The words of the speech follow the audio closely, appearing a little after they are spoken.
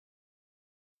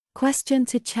Question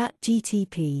to Chat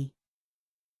GTP.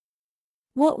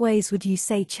 What ways would you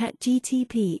say Chat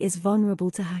GTP is vulnerable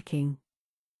to hacking?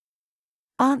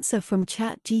 Answer from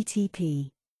Chat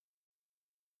GTP.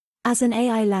 As an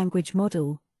AI language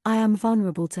model, I am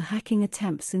vulnerable to hacking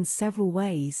attempts in several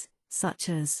ways, such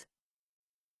as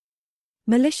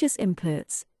malicious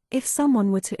inputs. If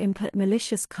someone were to input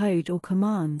malicious code or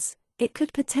commands, it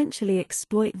could potentially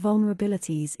exploit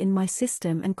vulnerabilities in my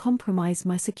system and compromise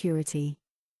my security.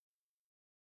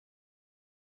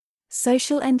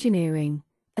 Social engineering.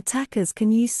 Attackers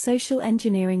can use social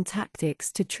engineering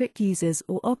tactics to trick users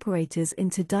or operators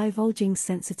into divulging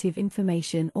sensitive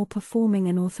information or performing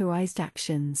unauthorized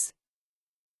actions.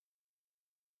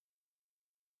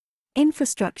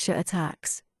 Infrastructure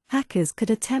attacks. Hackers could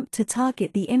attempt to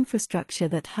target the infrastructure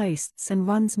that hosts and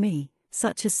runs me,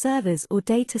 such as servers or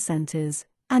data centers,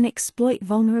 and exploit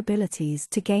vulnerabilities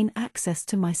to gain access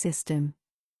to my system.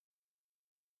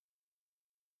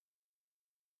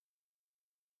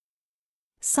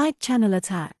 Side-channel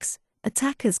attacks.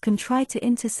 Attackers can try to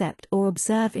intercept or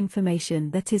observe information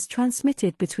that is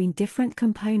transmitted between different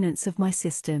components of my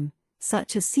system,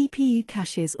 such as CPU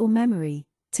caches or memory,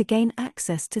 to gain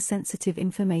access to sensitive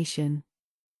information.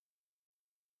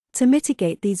 To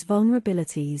mitigate these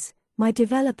vulnerabilities, my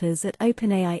developers at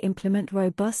OpenAI implement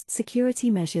robust security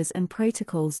measures and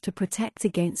protocols to protect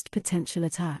against potential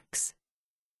attacks.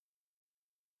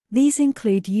 These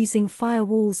include using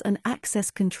firewalls and access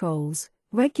controls,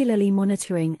 regularly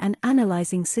monitoring and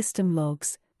analyzing system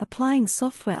logs, applying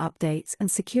software updates and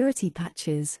security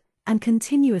patches, and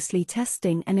continuously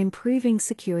testing and improving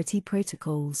security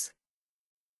protocols.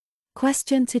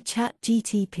 Question to Chat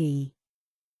GTP.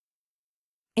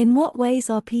 In what ways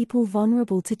are people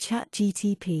vulnerable to Chat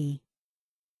GTP?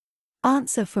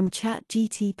 Answer from Chat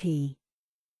GTP.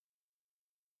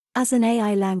 As an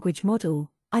AI language model,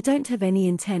 I don't have any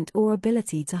intent or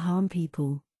ability to harm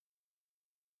people.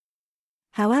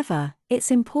 However, it's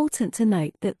important to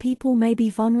note that people may be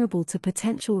vulnerable to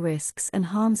potential risks and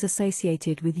harms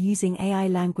associated with using AI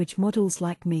language models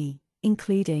like me,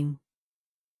 including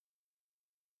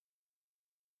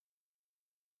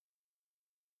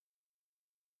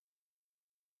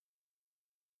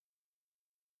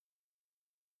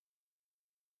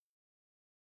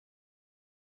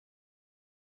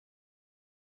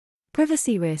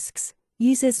privacy risks.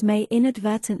 Users may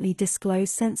inadvertently disclose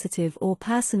sensitive or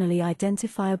personally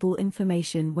identifiable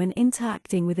information when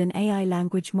interacting with an AI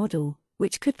language model,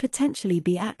 which could potentially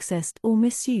be accessed or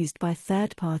misused by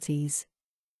third parties.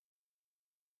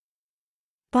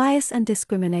 Bias and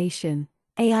discrimination.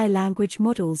 AI language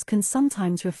models can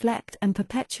sometimes reflect and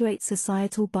perpetuate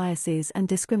societal biases and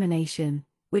discrimination,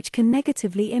 which can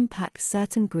negatively impact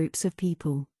certain groups of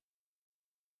people.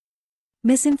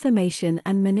 Misinformation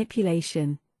and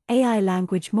manipulation. AI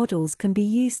language models can be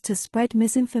used to spread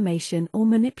misinformation or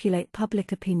manipulate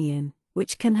public opinion,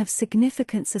 which can have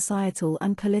significant societal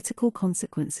and political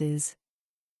consequences.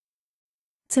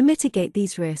 To mitigate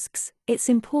these risks, it's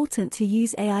important to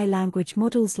use AI language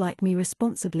models like me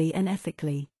responsibly and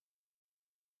ethically.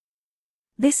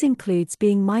 This includes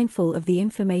being mindful of the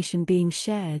information being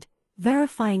shared,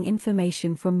 verifying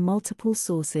information from multiple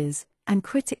sources, and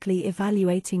critically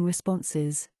evaluating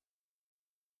responses.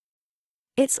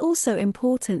 It's also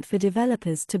important for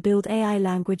developers to build AI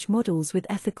language models with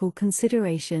ethical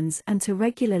considerations and to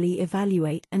regularly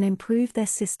evaluate and improve their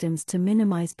systems to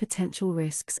minimize potential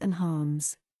risks and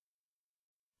harms.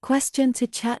 Question to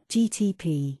Chat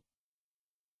GTP.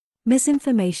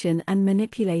 Misinformation and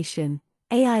manipulation.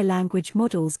 AI language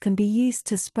models can be used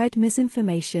to spread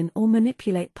misinformation or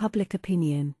manipulate public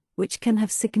opinion, which can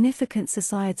have significant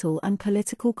societal and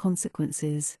political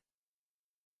consequences.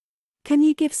 Can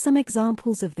you give some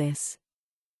examples of this?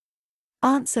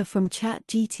 Answer from Chat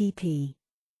GTP.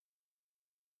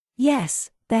 Yes,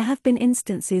 there have been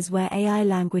instances where AI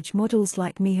language models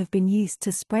like me have been used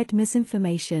to spread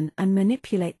misinformation and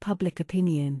manipulate public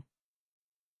opinion.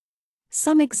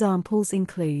 Some examples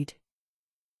include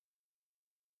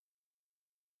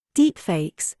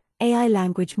deepfakes. AI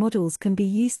language models can be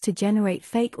used to generate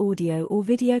fake audio or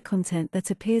video content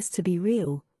that appears to be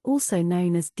real, also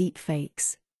known as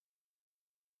deepfakes.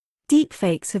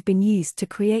 Deepfakes have been used to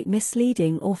create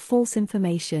misleading or false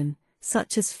information,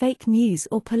 such as fake news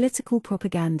or political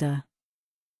propaganda.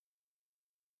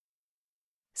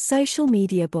 Social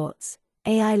media bots.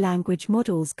 AI language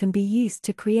models can be used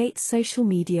to create social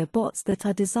media bots that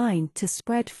are designed to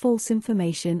spread false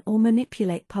information or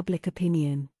manipulate public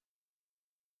opinion.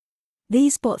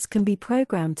 These bots can be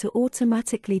programmed to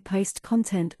automatically post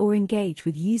content or engage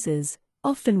with users,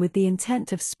 often with the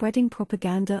intent of spreading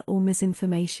propaganda or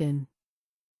misinformation.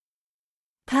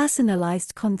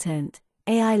 Personalized content.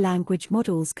 AI language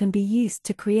models can be used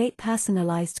to create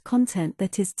personalized content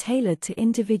that is tailored to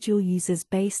individual users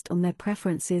based on their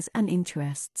preferences and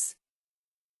interests.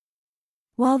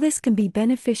 While this can be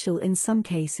beneficial in some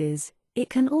cases, it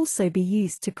can also be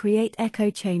used to create echo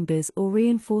chambers or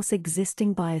reinforce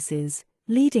existing biases,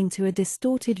 leading to a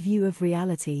distorted view of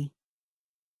reality.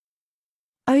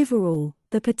 Overall,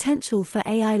 the potential for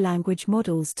AI language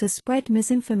models to spread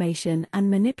misinformation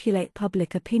and manipulate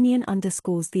public opinion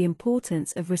underscores the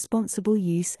importance of responsible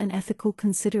use and ethical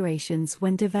considerations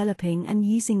when developing and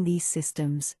using these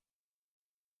systems.